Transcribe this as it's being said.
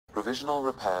Provisional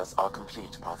repairs are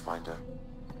complete, Pathfinder.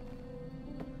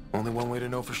 Only one way to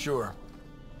know for sure.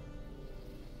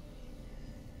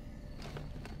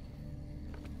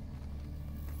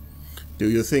 Do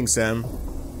your thing, Sam.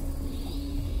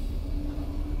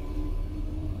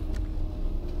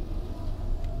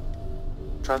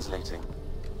 Translating.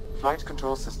 Flight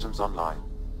control systems online.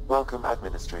 Welcome,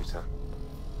 Administrator.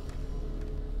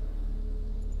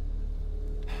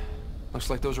 Looks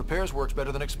like those repairs worked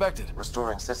better than expected.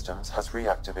 Restoring systems has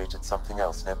reactivated something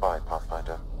else nearby,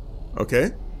 Pathfinder.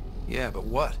 Okay. Yeah, but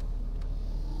what?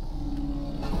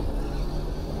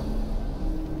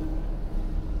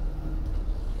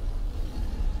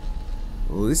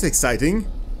 Oh, this is exciting.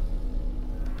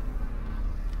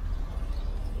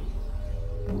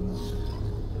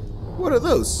 What are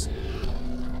those?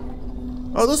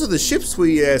 Oh, those are the ships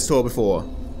we saw before.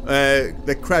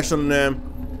 That crashed on...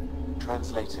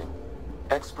 Translating.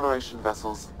 Exploration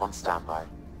vessels on standby.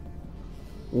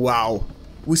 Wow.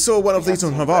 We saw one of these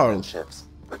on Havarl. Ships,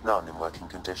 but none in working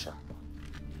condition.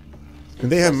 And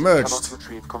they have merged. Cannot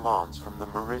retrieve commands from the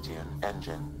Meridian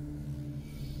engine.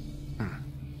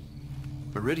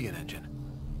 Meridian engine.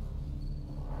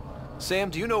 Sam,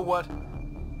 do you know what?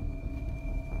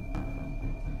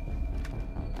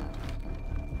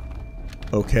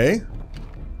 Okay.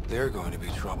 They're going to be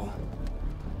trouble.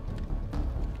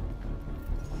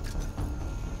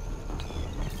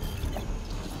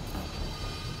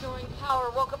 Restoring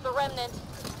power woke up the remnant.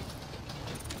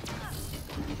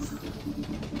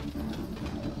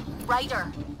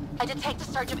 Ryder, I detect a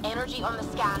surge of energy on the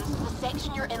scans. The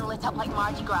section you're in lit up like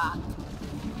Mardi Gras.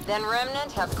 Then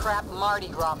Remnant have crap Mardi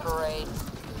Gras parade.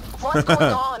 What's going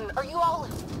on? Are you all...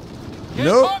 Can't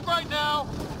Nope. talk right now!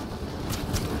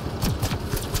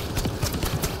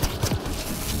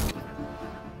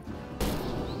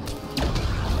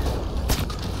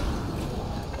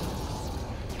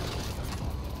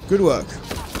 Good work.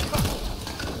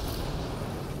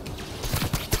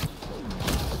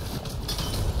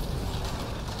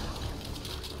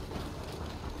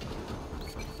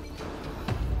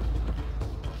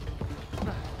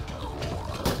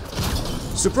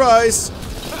 Surprise!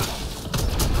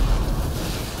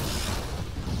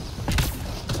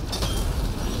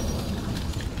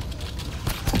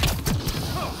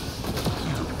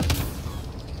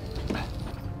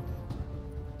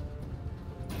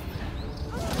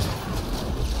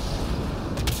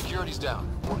 Security's down.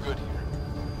 We're good here.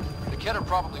 The Ket are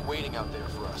probably waiting out there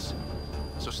for us.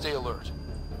 So stay alert.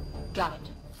 Got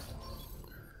it.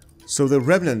 So the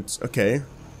Revenant, okay.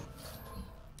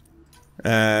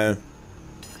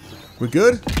 We're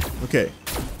good? Okay.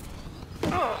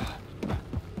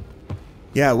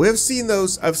 Yeah, we've seen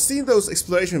those. I've seen those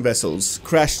exploration vessels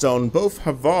crashed on both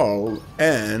Havarl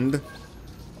and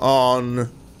on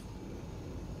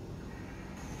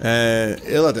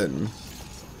Illidan.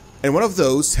 And one of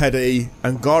those had a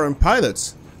Angaran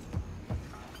pilot.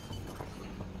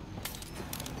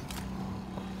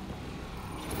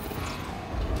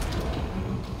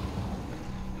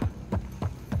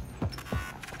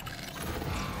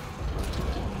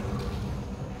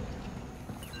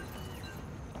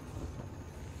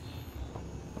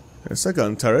 There's a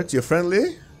gun turret. You're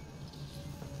friendly?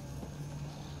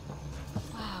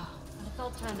 Wow. When it's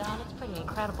all turned on, it's pretty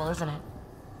incredible, isn't it?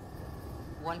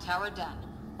 One tower done.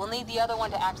 We'll need the other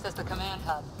one to access the command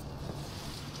hub.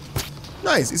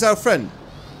 Nice. He's our friend.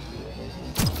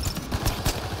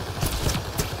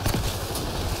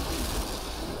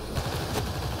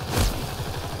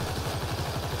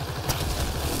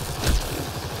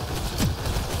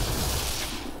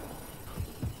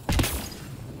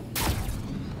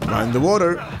 Mind the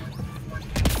water.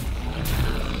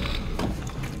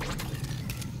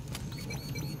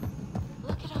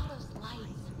 Look at all those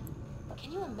lights.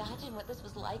 Can you imagine what this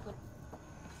was like when...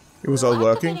 It was all Will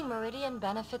working. activating Meridian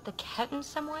benefit the Ket in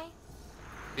some way?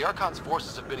 The Archon's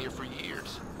forces have been here for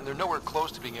years, and they're nowhere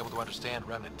close to being able to understand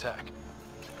Remnant tech.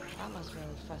 That must really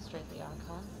frustrate the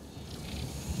Archon.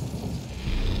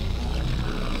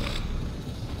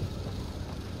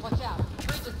 Watch out.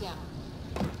 Bridge is down.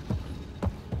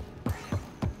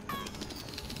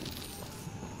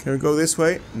 Can we go this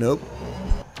way? Nope.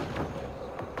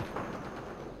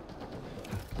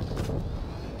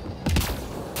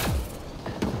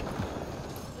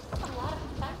 There's a lot of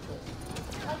defenses.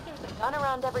 It's like there's a gun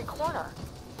around every corner.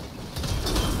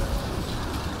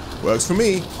 Works for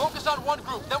me. Focus on one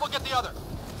group, then we'll get the other.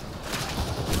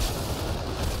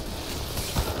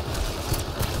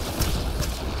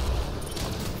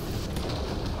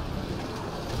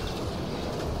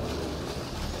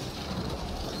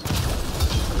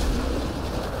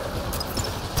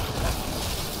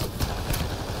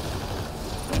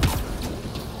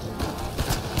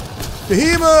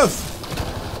 Behemoth!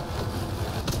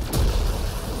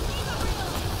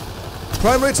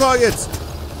 Primary target!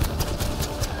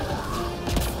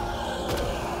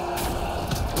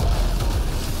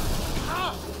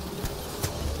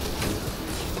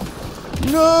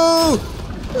 No!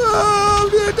 Oh, I'm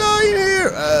gonna die in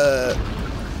here!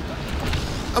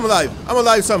 I'm alive. I'm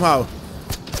alive somehow.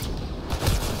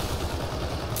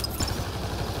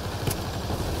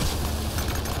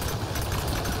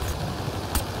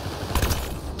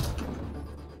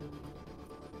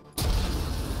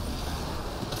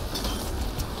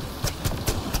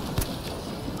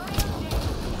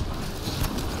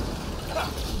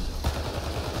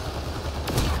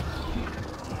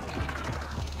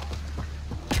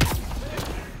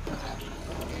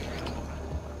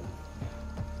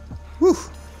 Whew.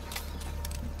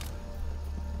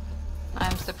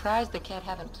 I'm surprised the Ket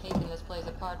haven't taken this place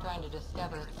apart trying to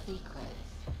discover its secrets.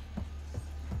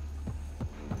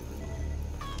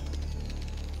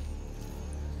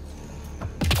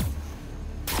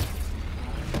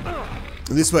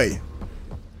 This way.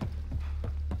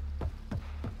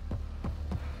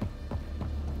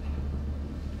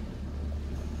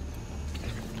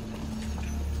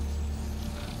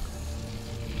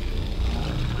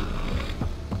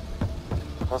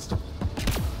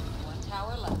 One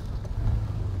tower left.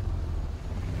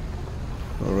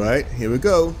 Alright, here we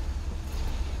go.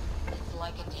 It's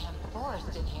like a damn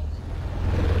forest in here.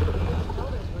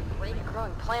 Builders were great at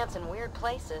growing plants in weird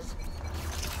places.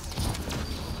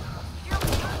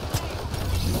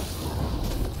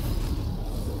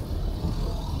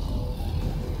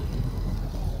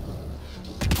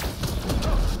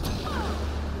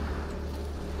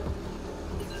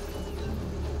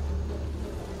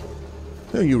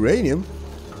 No uranium.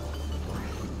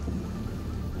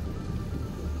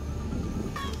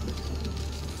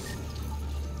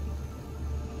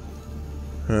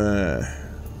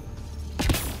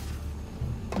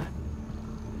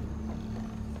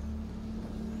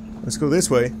 Let's go this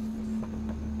way.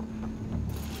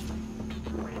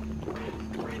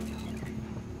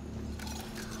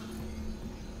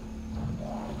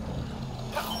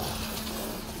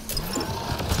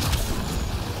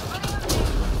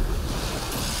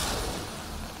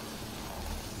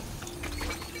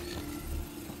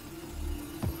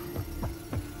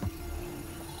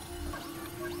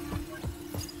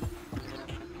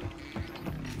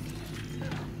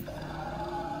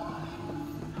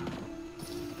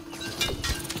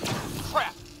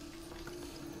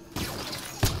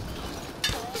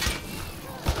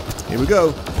 Here we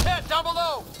go. Ted, down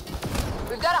below!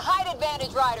 We've got a height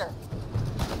advantage, Ryder.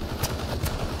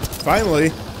 Finally.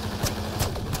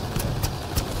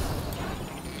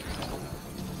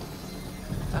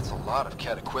 That's a lot of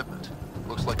Ket equipment.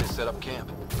 Looks like they set up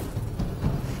camp.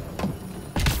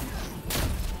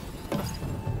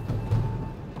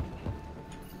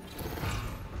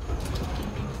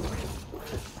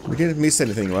 We didn't miss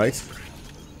anything, right?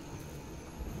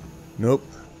 Nope.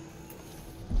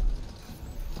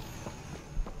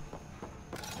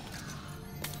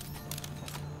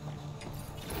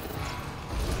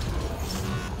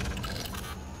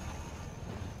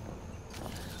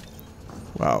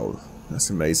 Wow, that's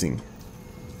amazing.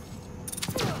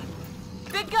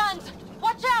 Big guns!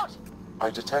 Watch out!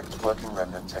 I detect working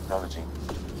remnant technology.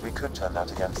 We could turn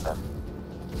that against them.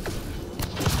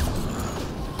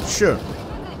 Sure.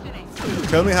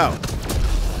 Tell me how.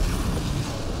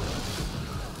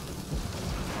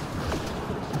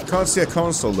 Can't see a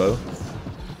console though.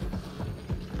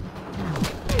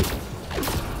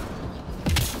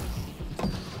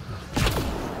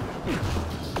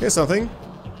 Here's something.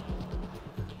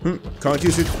 Can't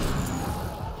use it.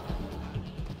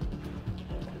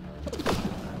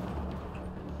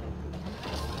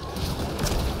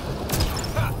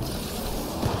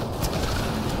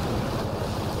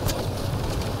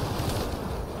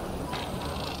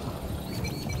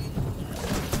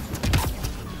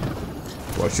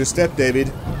 Watch your step, David.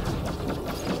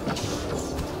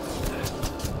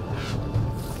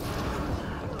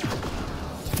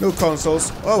 No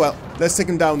consoles. Oh well, let's take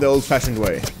him down the old-fashioned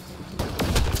way.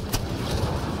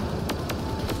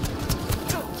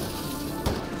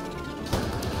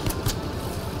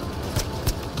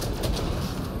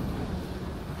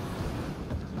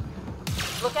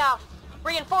 Look out!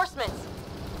 Reinforcements!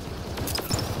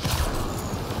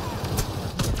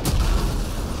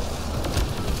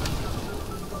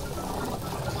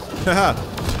 Haha,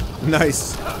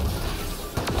 nice.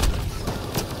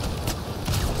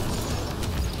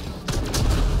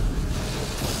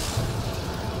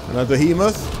 Another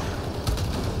behemoth.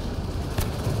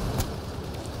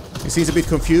 He seems a bit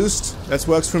confused. That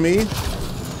works for me.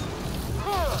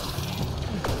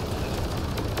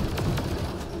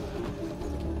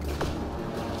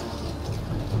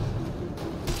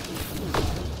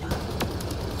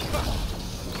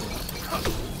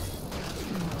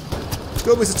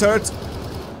 Go, Mr. Turret.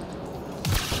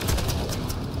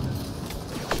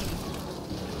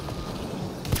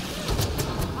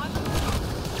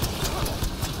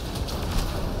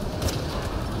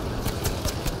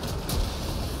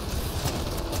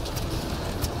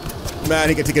 Man,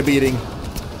 he can take a beating.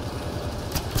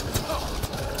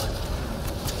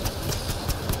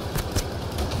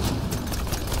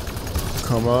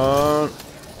 Come on.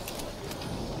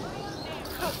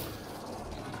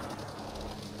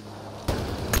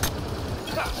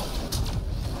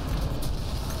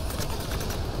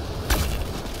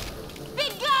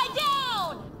 Big guy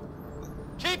down!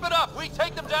 Keep it up! We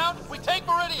take them down, we take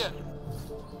Meridian!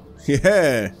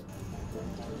 Yeah.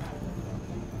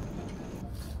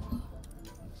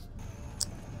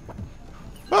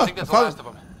 I think that's the last of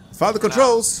them. Found the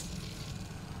controls.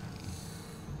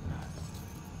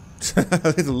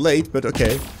 A little late, but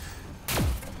okay.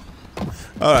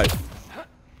 Alright.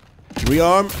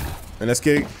 Rearm, and let's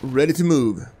get ready to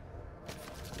move.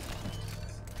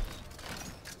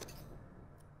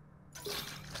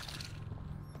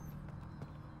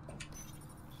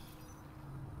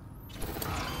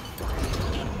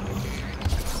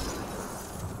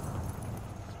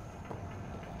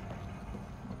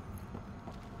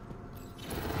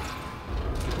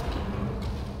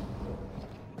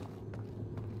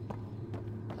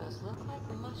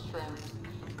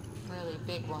 Really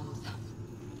big ones.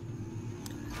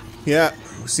 Yeah,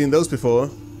 we've seen those before.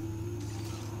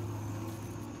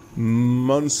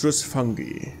 Monstrous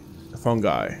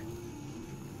fungi.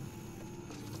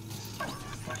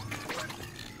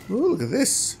 Ooh, look at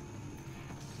this.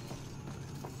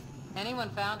 Anyone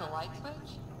found a light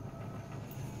switch?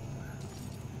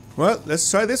 Well, let's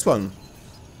try this one.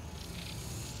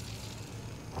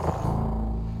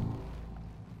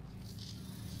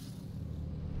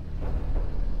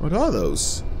 What are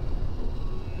those?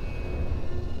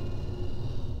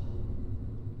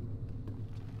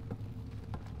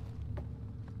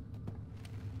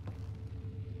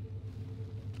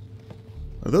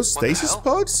 Are those stasis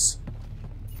pods?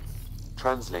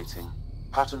 Translating.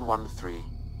 Pattern 1-3.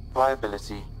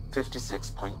 Viability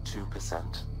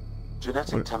 56.2%.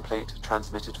 Genetic template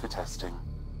transmitted for testing.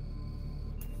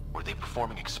 Were they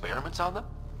performing experiments on them?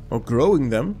 Or growing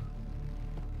them?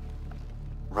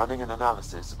 Running an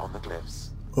analysis on the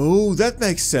glyphs. Oh, that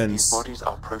makes These sense. bodies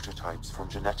are prototypes from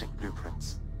genetic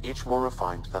blueprints, each more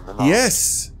refined than the last.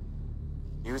 Yes!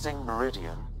 Using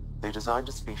Meridian, they designed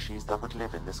a species that would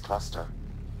live in this cluster.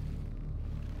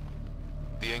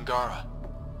 The Angara.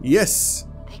 Yes!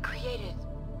 They created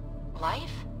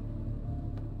life?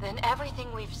 Then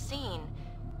everything we've seen,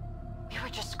 we were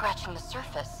just scratching the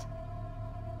surface.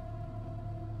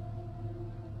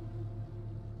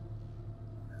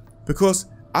 Because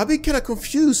I've been kind of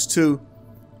confused to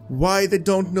why they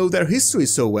don't know their history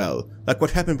so well. Like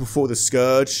what happened before the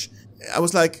Scourge. I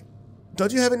was like,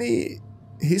 don't you have any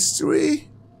history?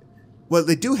 Well,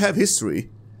 they do have history,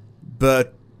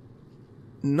 but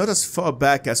not as far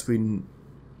back as we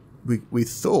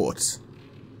thought.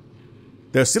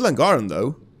 They're still Angaran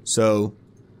though, so...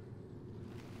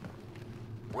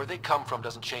 Where they come from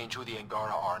doesn't change who the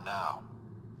Angara are now.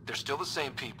 They're still the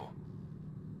same people.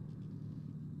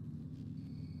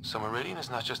 So Meridian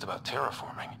is not just about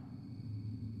terraforming.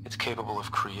 It's capable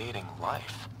of creating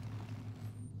life.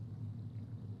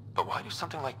 But why do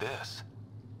something like this?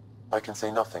 I can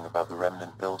say nothing about the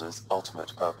Remnant Builder's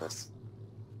ultimate purpose.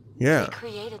 Yeah. They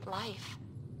created life.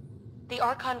 The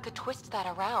Archon could twist that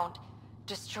around,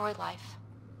 destroy life.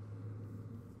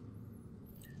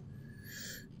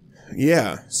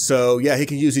 Yeah, so yeah, he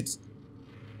can use it.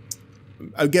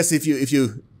 I guess if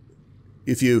you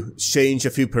change a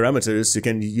few parameters, you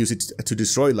can use it to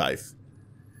destroy life.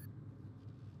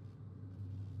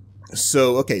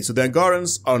 So okay, so the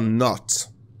Angarans are not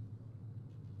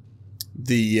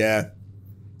the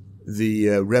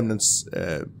Remnants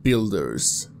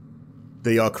builders.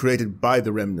 They are created by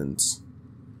the Remnants,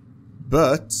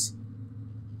 but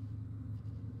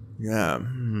yeah.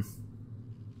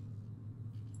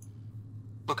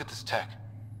 Look at this tech.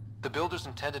 The builders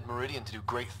intended Meridian to do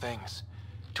great things.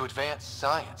 To advance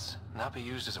science, not be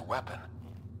used as a weapon.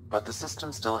 But the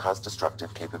system still has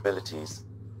destructive capabilities.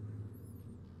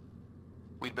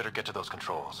 We'd better get to those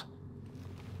controls.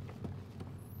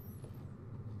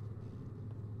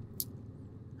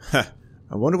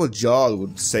 I wonder what Jarl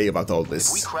would say about all this.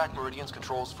 If we crack Meridian's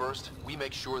controls first, we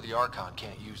make sure the Archon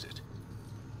can't use it.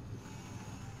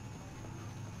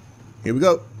 Here we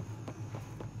go.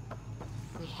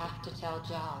 We have to tell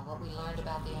Jal what we learned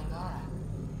about the Angara.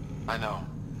 I know.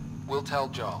 We'll tell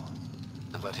Jal,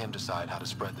 and let him decide how to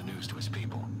spread the news to his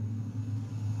people.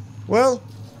 Well,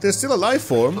 there's still a life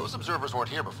form. Those observers weren't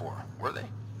here before, were they?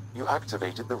 You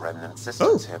activated the remnant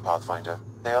systems Oh. here, Pathfinder.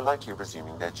 They are likely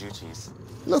resuming their duties.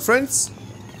 Hello, friends.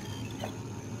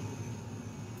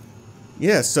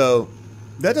 Yeah, so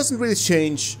that doesn't really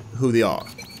change who they are.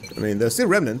 I mean, they're still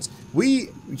remnants. We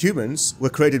humans were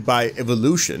created by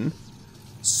evolution,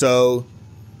 so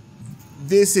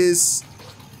this is...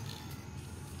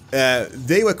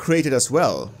 they were created as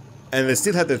well, and they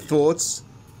still have their thoughts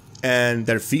and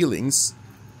their feelings.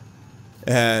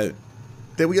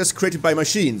 They were just created by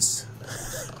machines,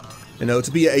 you know,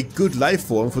 to be a good life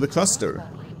form for the cluster.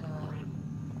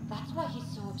 That's why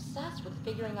he's so obsessed with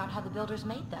figuring out how the builders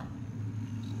made them.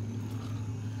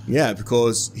 Yeah,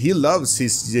 because he loves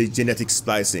his genetic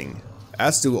splicing,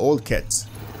 as do all cats.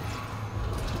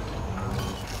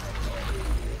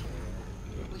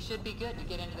 We should be good to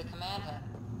get into the command hub.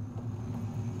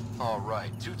 All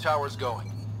right, 2 towers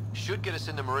going. Should get us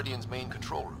into Meridian's main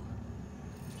control room.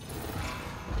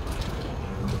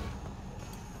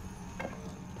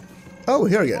 Oh,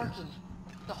 here again. Working.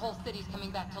 The whole city's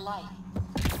coming back to life.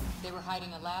 They were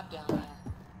hiding a lab down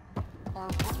there. Or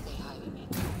were they hiding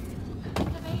it?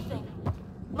 It's amazing.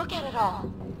 Look at it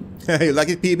all. You like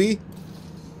it, PB?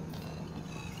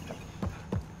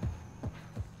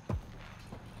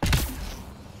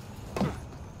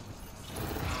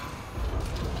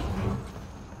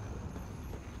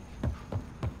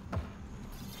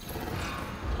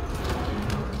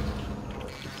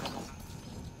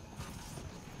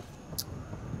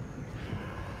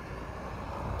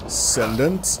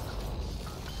 Ascendant.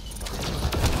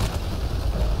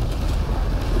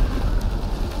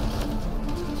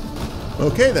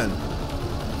 Okay then.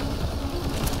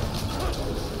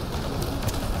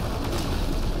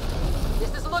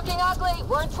 This is looking ugly.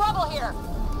 We're in trouble here.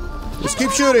 Just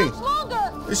keep shooting. Much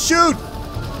longer. Just shoot.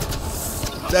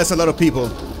 That's a lot of people.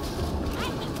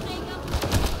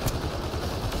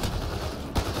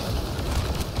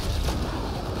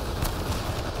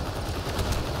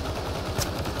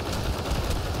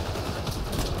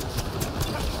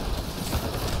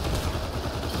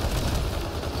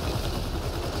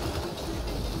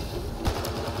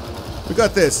 We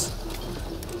got this.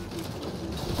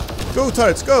 Go,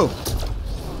 turrets, go!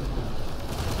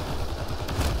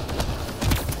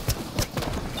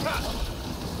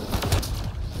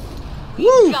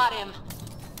 Woo! Got him.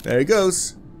 There he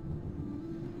goes.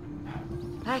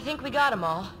 I think we got them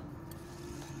all.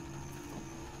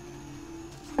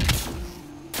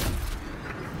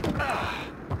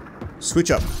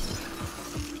 Switch up.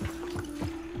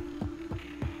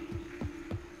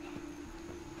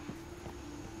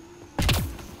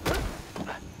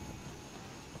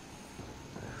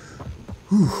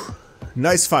 Whew.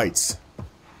 Nice fights.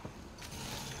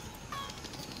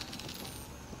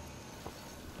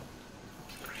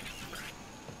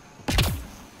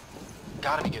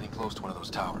 Gotta be getting close to one of those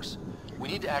towers. We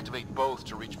need to activate both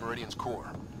to reach Meridian's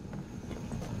core.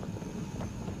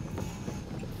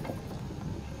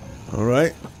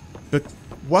 Alright. But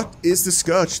what is the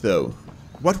Scourge, though?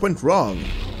 What went wrong? They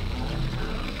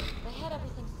had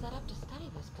everything set up to study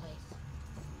this place.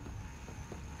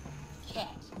 Cat.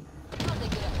 How'd they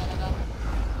get ahead of us?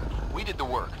 We did the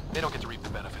work. They don't get to reap the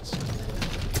benefits.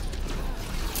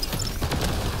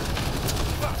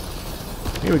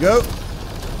 Here we go.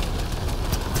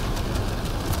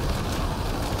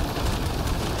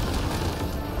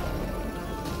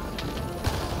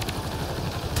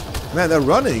 Man, they're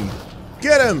running.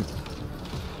 Get him!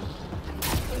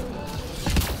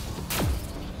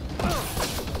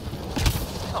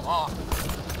 Come on.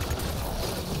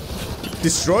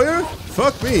 Destroyer?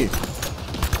 Fuck me.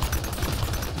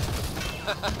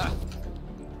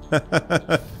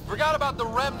 Forgot about the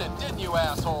remnant, didn't you,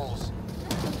 assholes?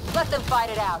 Let them fight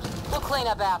it out. We'll clean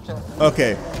up after.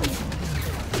 Okay.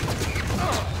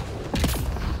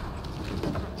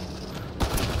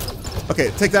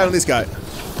 Okay, take down this guy.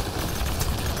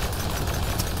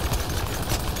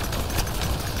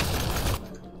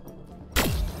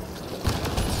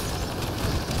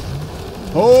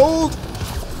 Hold!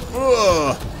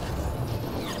 Ugh.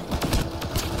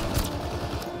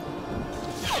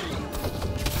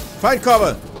 Find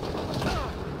cover!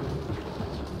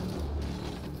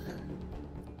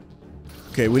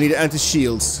 Okay, we need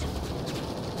anti-shields.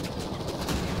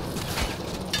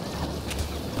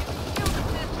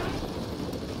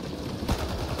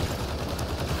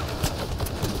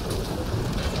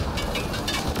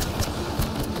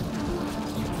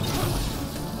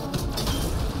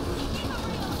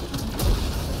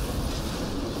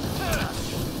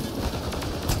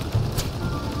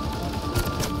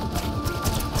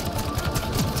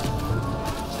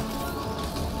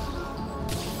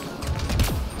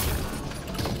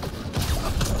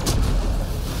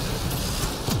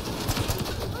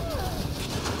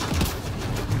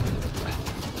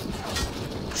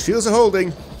 Shields are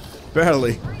holding.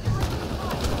 Barely.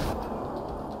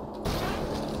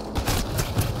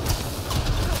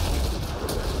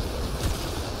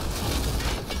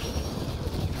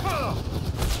 I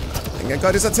think I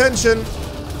got his attention.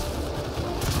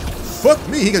 Fuck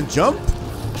me, he can jump?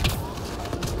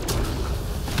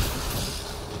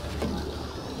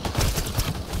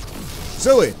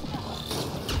 Zoe!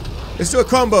 Let's do a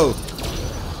combo!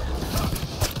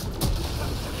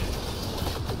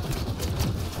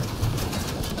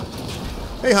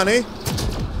 Hey honey!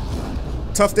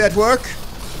 Tough day at work?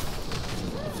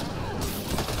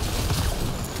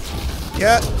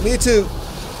 Yeah, me too.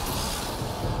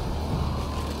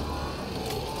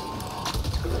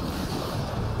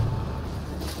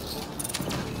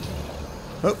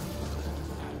 Oh.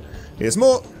 Here's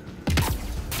more.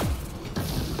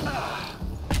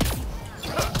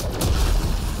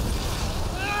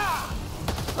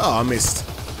 Oh, I missed.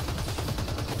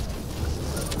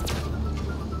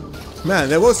 Man,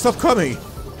 they won't stop coming.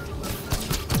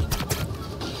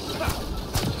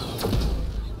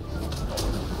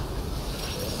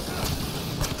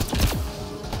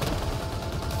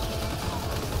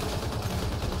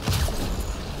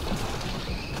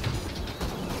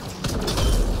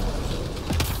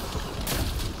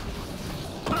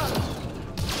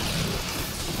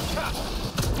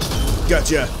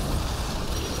 Gotcha.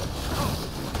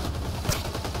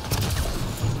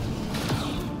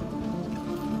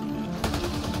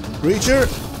 Reacher?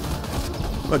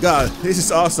 Oh my god, this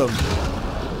is awesome.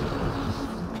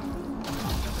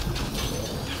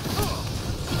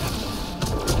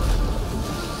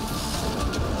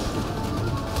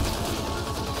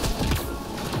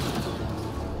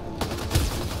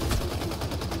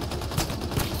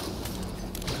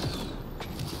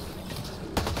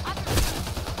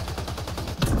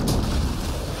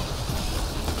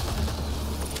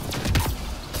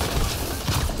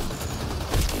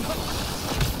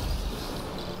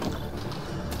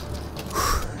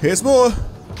 Here's more.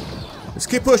 Let's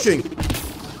keep pushing.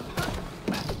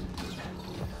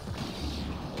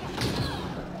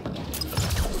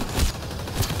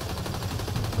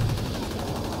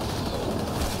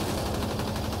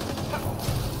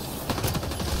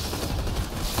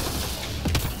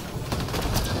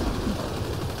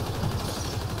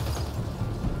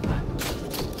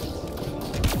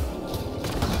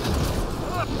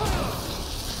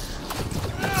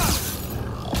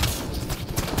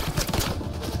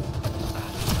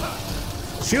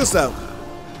 Shields down.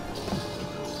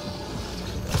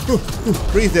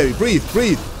 Breathe, Debbie. Breathe.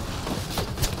 Breathe.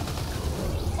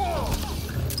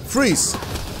 Freeze.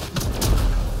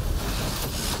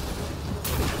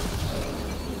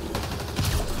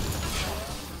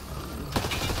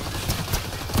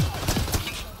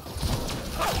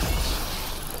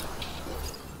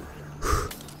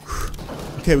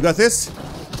 Okay, we got this.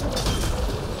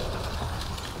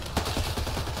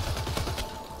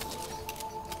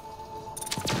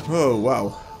 Oh,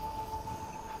 wow.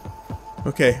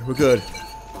 Okay, we're good.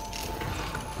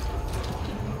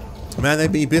 Man, they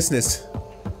mean business.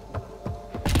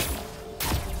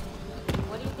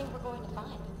 What do you think we're going to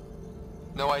find?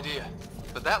 No idea.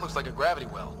 But that looks like a gravity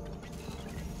well.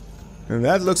 And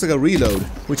that looks like a reload,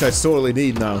 which I sorely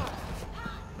need now.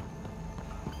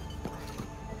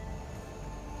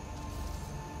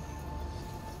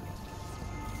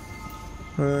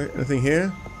 Alright, anything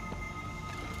here?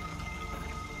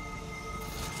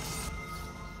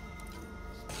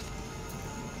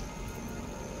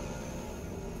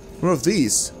 More of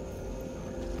these.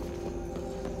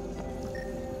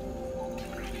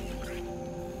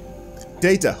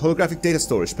 Data, holographic data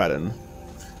storage pattern.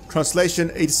 Translation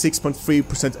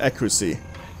 86.3% accuracy.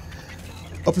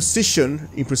 Opposition,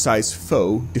 imprecise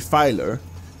foe, defiler.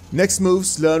 Next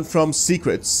moves learn from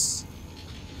secrets.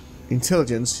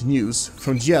 Intelligence, news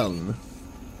from Jeln.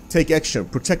 Take action,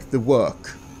 protect the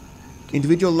work.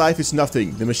 Individual life is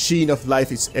nothing, the machine of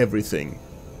life is everything.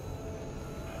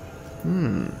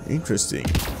 Interesting.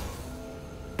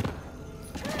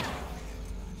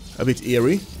 A bit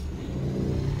eerie.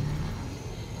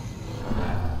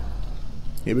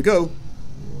 Here we go.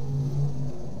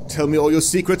 Tell me all your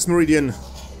secrets, Meridian.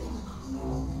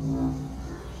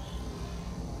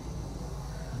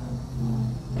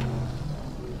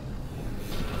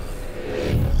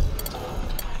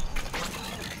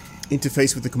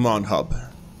 Interface with the command hub.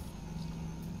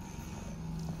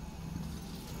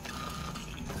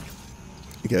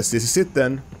 I guess this is it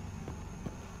then.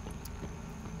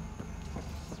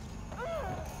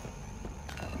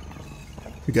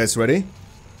 You guys ready?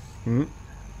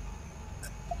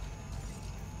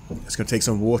 Just gonna take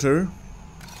some water.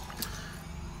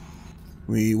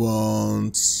 We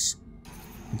want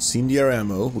Incendiary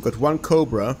ammo. We got one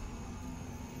Cobra.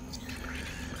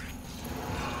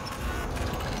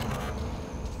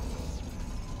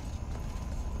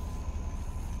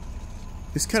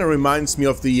 This kind of reminds me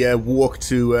of the walk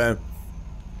to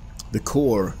the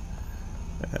core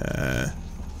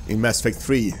in Mass Effect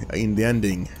 3 in the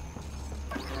ending.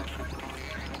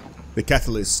 The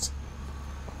catalyst.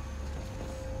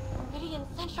 Meridian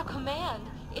Central Command.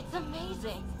 It's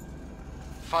amazing.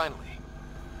 Finally.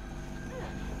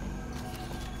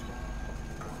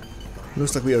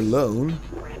 Looks like we are alone.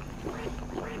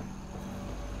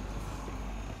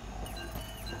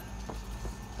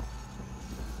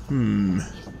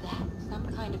 Is that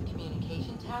some kind of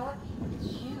communication tower?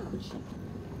 It's huge.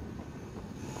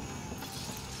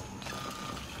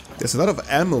 There's a lot of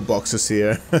ammo boxes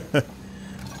here.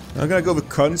 I'm gonna go with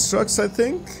constructs, I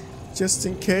think, just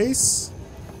in case.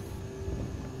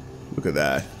 Look at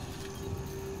that.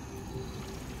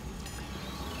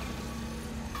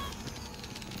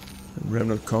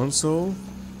 Remnant console.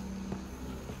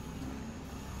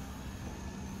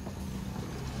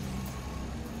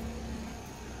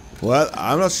 Well,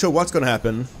 I'm not sure what's gonna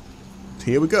happen.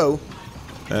 Here we go.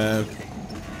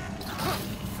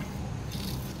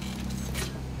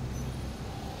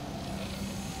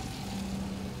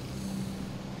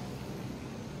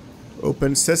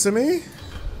 Open sesame.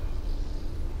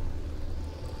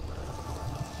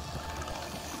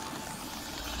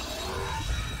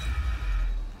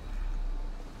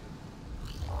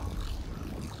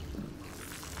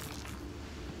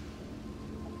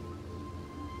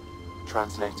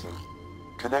 Translating.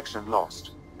 Connection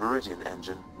lost. Meridian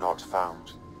engine not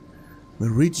found.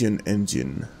 Meridian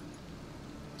engine.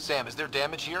 Sam, is there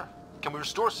damage here? Can we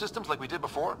restore systems like we did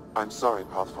before? I'm sorry,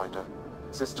 Pathfinder.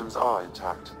 Systems are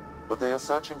intact, but they are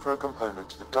searching for a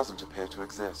component that doesn't appear to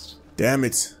exist. Damn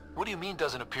it. What do you mean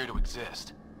doesn't appear to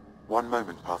exist? One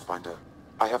moment, Pathfinder.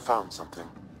 I have found something.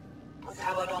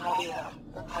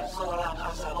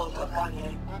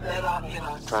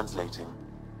 Translating.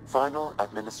 Final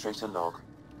Administrator log.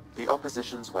 The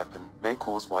opposition's weapon may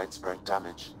cause widespread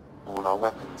damage. All our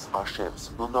weapons, our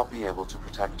ships, will not be able to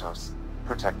protect us.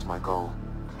 Protect my goal.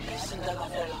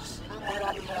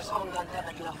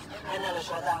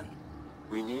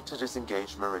 We need to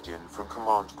disengage Meridian from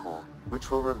Command Core,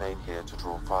 which will remain here to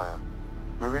draw fire.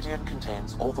 Meridian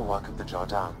contains all the work of the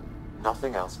Jardaan.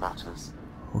 Nothing else matters.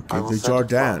 Okay, I will the send it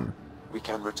Jardaan. far. We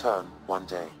can return one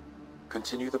day.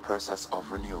 Continue the process of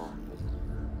renewal.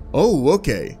 Oh,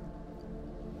 okay.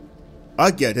 I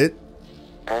get it.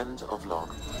 End of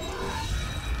log.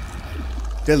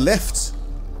 They left.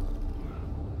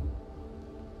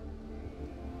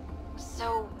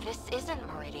 So, this isn't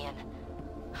Meridian.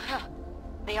 Huh.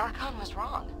 The Archon was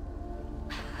wrong.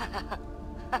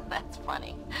 That's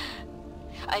funny.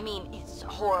 I mean, it's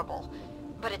horrible.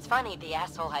 But it's funny the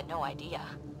asshole had no idea.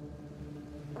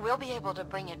 We'll be able to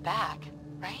bring it back,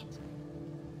 right?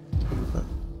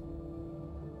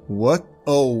 What?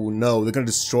 Oh no, they're gonna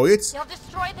destroy it? They'll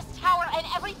destroy this tower and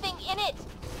everything in it!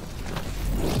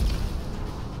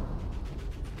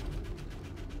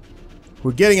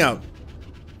 We're getting out.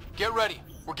 Get ready.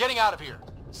 We're getting out of here.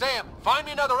 Sam, find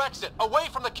me another exit, away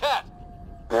from the cat!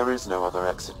 There is no other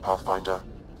exit, Pathfinder.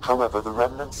 However, the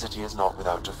Remnant City is not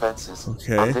without defenses.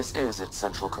 Okay. And this is its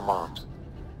central command.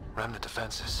 Remnant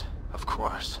defenses, of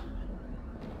course.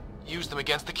 Use them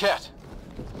against the cat.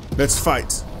 Let's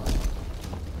fight.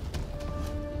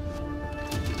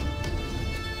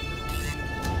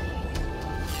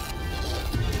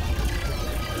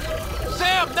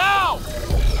 Sam, now!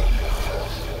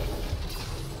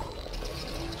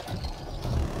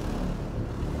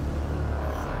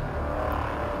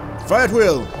 Fire at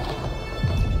will.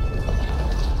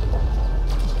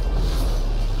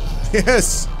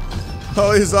 Yes.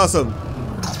 Oh, this is awesome.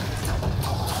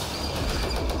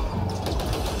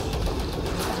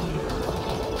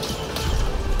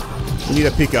 We need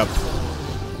a pickup.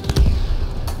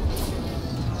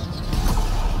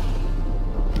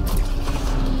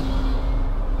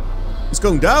 It's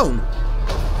going down.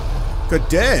 God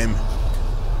damn.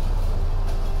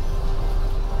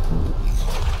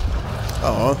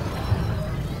 Oh.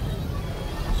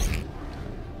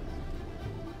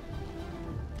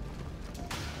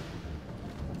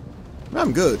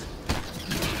 I'm good.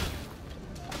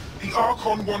 The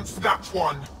Archon wants that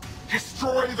one.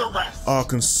 Destroy the rest.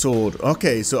 Archon Sword.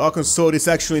 Okay, so Archon Sword is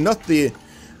actually not the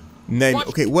name.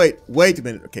 Okay, wait a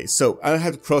minute. Okay, so I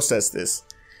have to process this.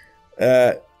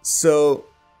 So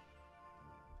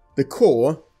the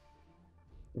core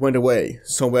went away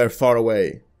somewhere far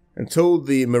away and told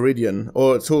the Meridian,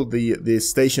 or told the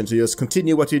station to just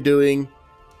continue what you're doing,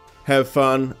 have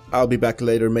fun. I'll be back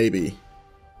later, maybe.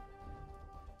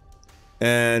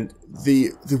 And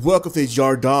the work of the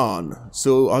Jardaan.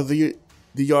 So are the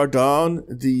Jardaan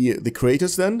the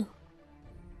creators then?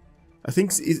 I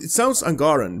think it sounds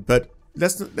Angaran, but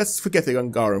let's forget the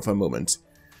Angaran for a moment.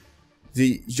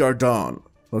 The Jardaan.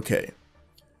 Okay.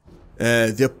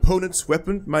 The opponent's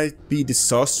weapon might be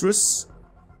disastrous.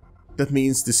 That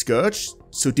means the Scourge.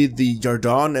 So did the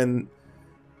Jardaan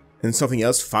and something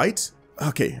else fight?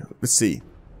 Okay, let's see.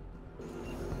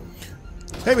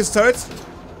 Hey, Mr. Turret!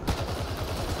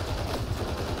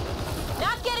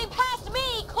 Not getting past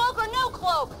me, cloak or no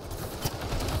cloak.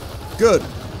 Good.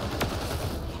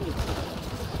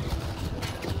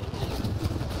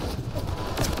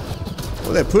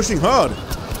 Well, they're pushing hard.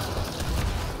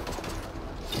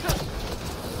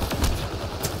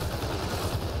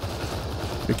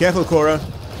 Be careful, Cora.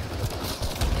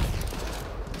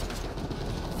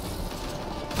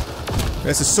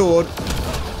 There's a sword.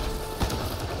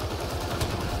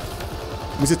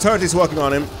 Mr. Turret is walking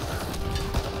on him.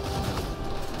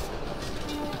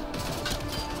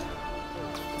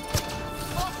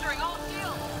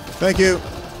 Thank you.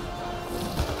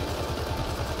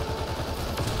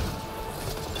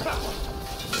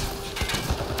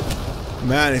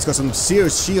 Man, he's got some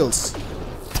serious shields.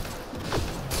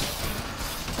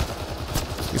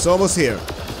 He's almost here.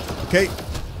 Okay.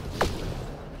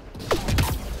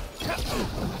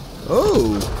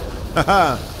 Oh!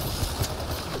 Haha!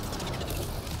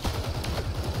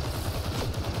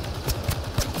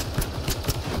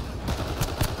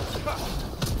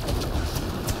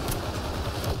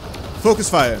 Focus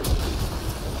fire.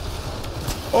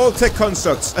 All tech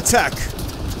constructs, attack!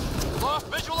 Lost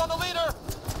visual on the leader!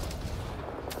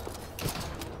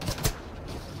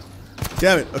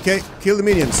 Damn it, okay, kill the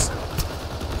minions.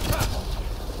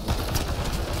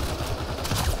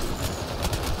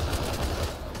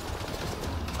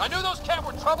 I knew those cat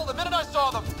were trouble the minute I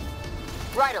saw them!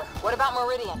 Ryder, what about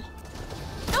Meridian?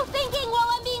 No thinking while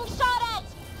I'm being shot at!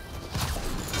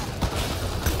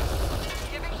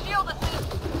 Giving shield assist.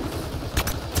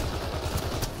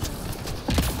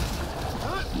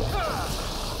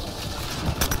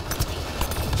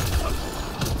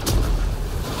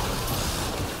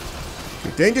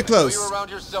 Danger close. You're around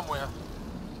here somewhere.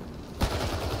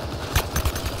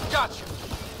 Got you.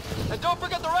 And don't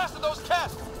forget the rest of those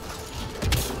cats.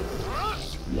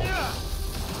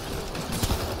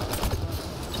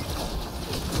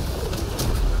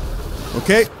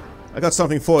 Okay, I got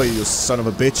something for you, you son of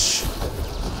a bitch.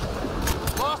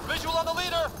 Lost visual on the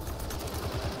leader.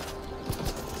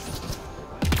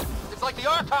 It's like the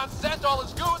Archon sent all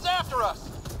his goons after us.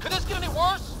 Could this get any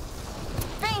worse?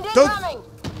 Fiend incoming!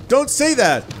 Don't say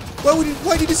that!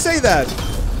 Why did you say that?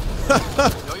 I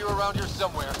know you're around here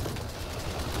somewhere.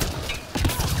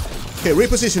 Okay,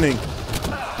 repositioning.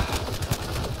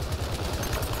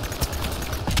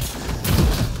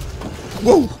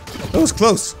 Whoa! That was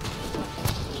close.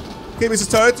 Okay, Mr.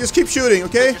 Turret, just keep shooting,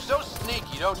 okay? You're so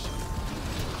sneaky, don't you?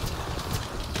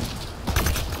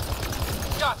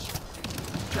 Got you.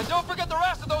 And don't forget the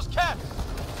rest of those cats.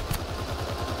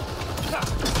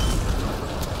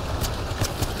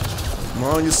 Come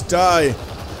on, just die.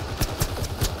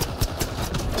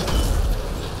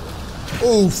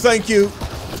 Oh, thank you.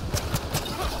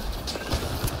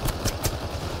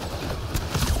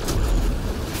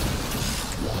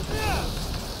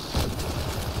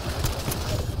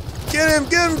 Get him,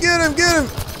 get him, get him, get him!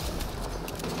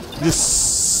 You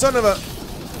son of a...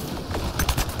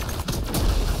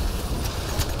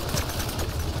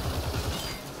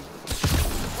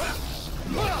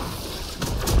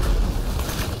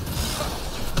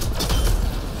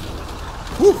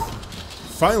 Whew.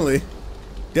 Finally.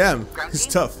 Damn, it's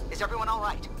tough. Is everyone all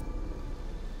right?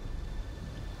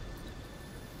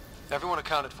 Everyone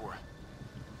accounted for.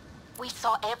 We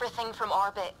saw everything from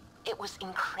orbit. It was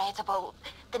incredible.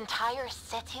 The entire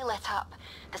city lit up.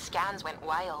 The scans went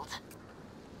wild.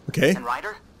 Okay, And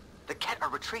Ryder? The Ket are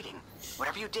retreating.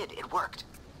 Whatever you did, it worked.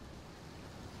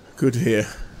 good to hear.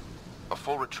 A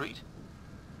full retreat?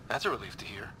 That's a relief to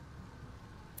hear.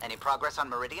 Any progress on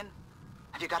Meridian?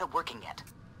 Have you got it working yet?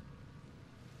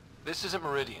 This isn't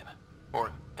Meridian. Or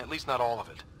at least not all of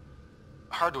it.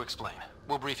 Hard to explain.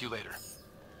 We'll brief you later.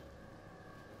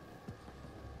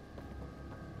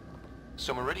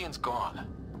 So Meridian's gone.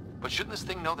 But shouldn't this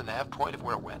thing know the nav point of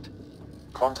where it went?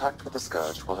 Contact with the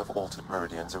Scourge will have altered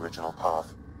Meridian's original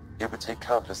path. It would take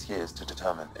countless years to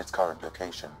determine its current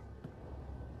location.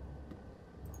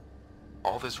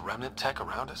 All this remnant tech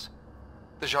around us?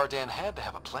 The Jardaan had to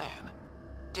have a plan.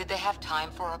 Did they have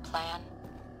time for a plan?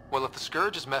 Well, if the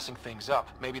Scourge is messing things up,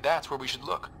 maybe that's where we should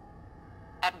look.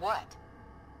 At what?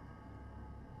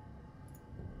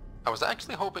 I was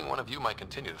actually hoping one of you might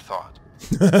continue the thought.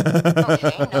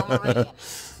 Okay, no Meridian.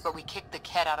 But we kicked the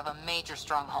cat out of a major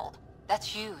stronghold. That's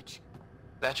huge.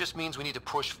 That just means we need to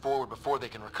push forward before they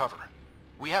can recover.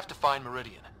 We have to find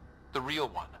Meridian. The real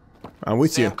one. I'm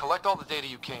with Sam, you. collect all the data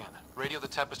you can. Radio the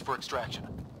Tempest for extraction.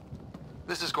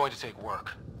 This is going to take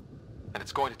work. And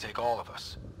it's going to take all of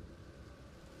us.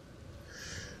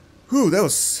 Whew, that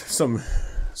was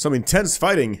some intense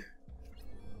fighting.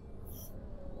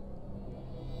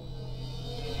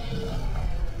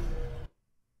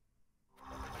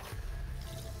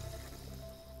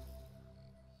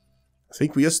 I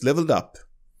think we just leveled up.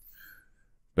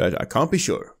 But I can't be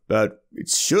sure. But it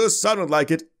sure sounded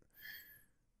like it.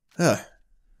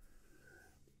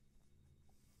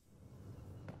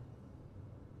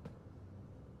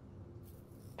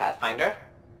 Pathfinder,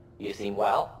 you seem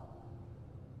well.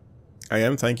 I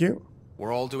am, thank you.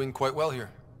 We're all doing quite well here.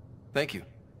 Thank you.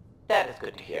 That is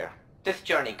good to hear. This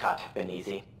journey can't have been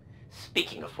easy.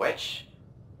 Speaking of which,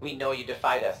 we know you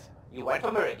defied us. You went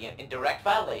for Meridian in direct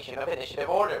violation of initiative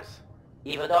orders,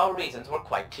 even though our reasons were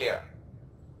quite clear.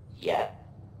 Yet,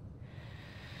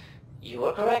 you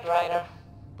were correct, Ryder.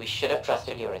 We should have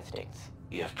trusted your instincts.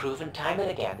 You have proven time and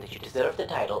again that you deserve the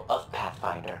title of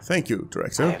Pathfinder. Thank you,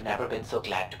 Director. I have never been so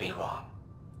glad to be wrong.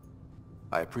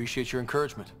 I appreciate your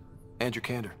encouragement. And your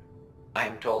candor. I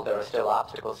am told there are still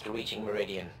obstacles to reaching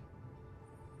Meridian.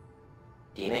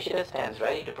 The initiative stands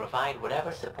ready to provide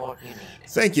whatever support you need.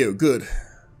 Thank you, good.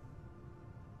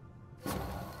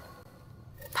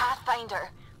 Pathfinder,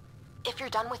 if you're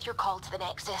done with your call to the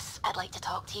Nexus, I'd like to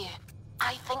talk to you.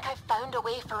 I think I've found a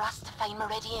way for us to find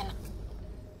Meridian.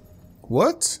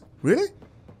 What? Really?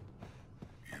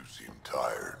 You seem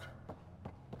tired.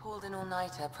 Pulled an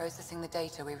all-nighter processing the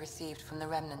data we received from the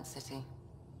Remnant City.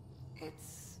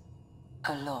 It's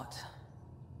a lot.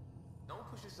 Don't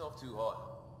push yourself too hard.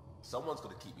 Someone's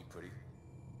gonna keep you pretty.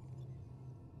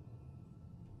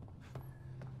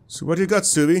 So what do you got,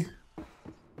 Subi?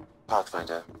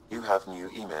 Pathfinder, you have new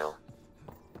email.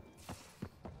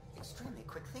 Extremely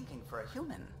quick thinking for a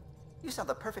human. You saw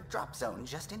the perfect drop zone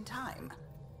just in time.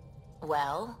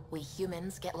 Well, we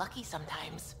humans get lucky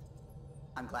sometimes.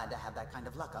 I'm glad to have that kind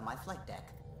of luck on my flight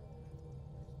deck.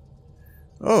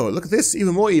 Oh, look at this,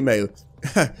 even more email.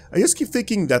 I just keep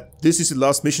thinking that this is the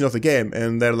last mission of the game,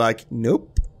 and they're like,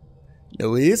 nope.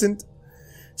 No, it isn't.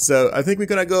 So, I think we're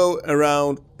gonna go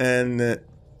around and...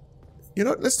 you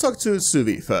know, let's talk to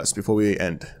Suvi first, before we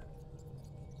end.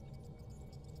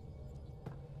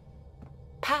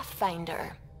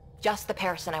 Pathfinder. Just the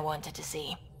person I wanted to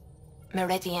see.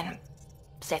 Meridian.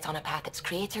 Set on a path its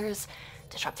creators,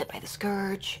 disrupted by the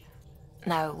Scourge,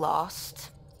 now lost.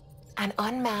 An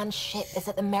unmanned ship is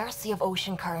at the mercy of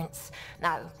ocean currents.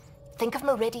 Now, think of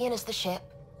Meridian as the ship,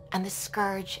 and the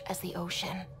Scourge as the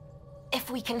ocean.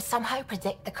 If we can somehow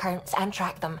predict the currents and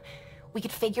track them, we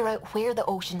could figure out where the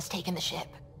ocean's taken the ship.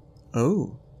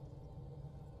 Oh.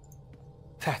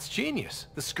 That's genius.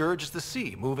 The Scourge is the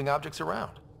sea, moving objects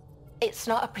around. It's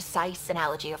not a precise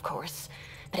analogy, of course,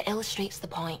 but it illustrates the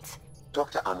point.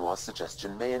 Dr. Anwar's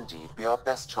suggestion may indeed be our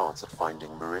best chance at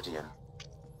finding Meridian.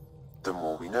 The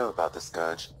more we know about the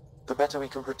Scourge, the better we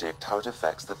can predict how it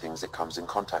affects the things it comes in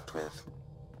contact with.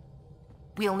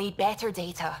 We'll need better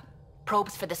data.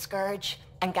 Probes for the Scourge,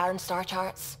 and Garen star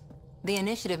charts. The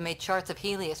Initiative made charts of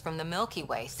Helios from the Milky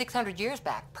Way 600 years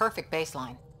back. Perfect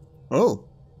baseline. Oh.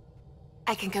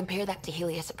 I can compare that to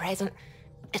Helios at present.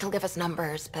 It'll give us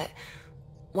numbers, but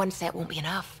one set won't be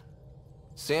enough.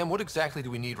 Sam, what exactly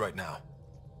do we need right now?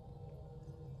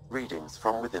 Readings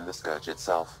from within the Scourge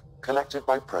itself, collected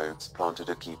by probes planted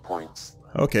at key points.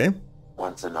 Okay.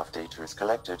 Once enough data is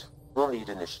collected, we'll need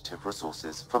initiative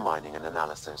resources for mining and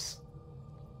analysis.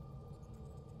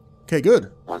 Okay,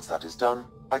 good. Once that is done,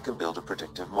 I can build a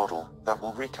predictive model that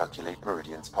will recalculate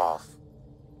Meridian's path.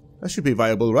 That should be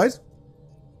viable, right?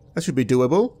 That should be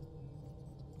doable.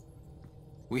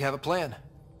 We have a plan.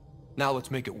 Now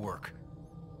let's make it work.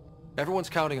 Everyone's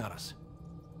counting on us.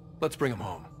 Let's bring them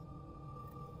home.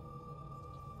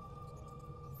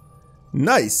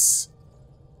 Nice!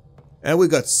 And we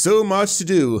got so much to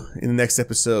do in the next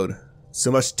episode. So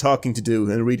much talking to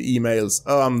do and read emails.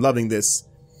 Oh, I'm loving this.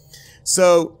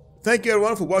 So, thank you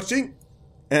everyone for watching.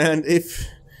 And if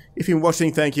you're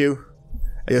watching, thank you.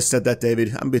 I just said that,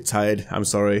 David. I'm a bit tired. I'm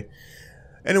sorry.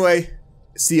 Anyway,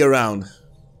 see you around.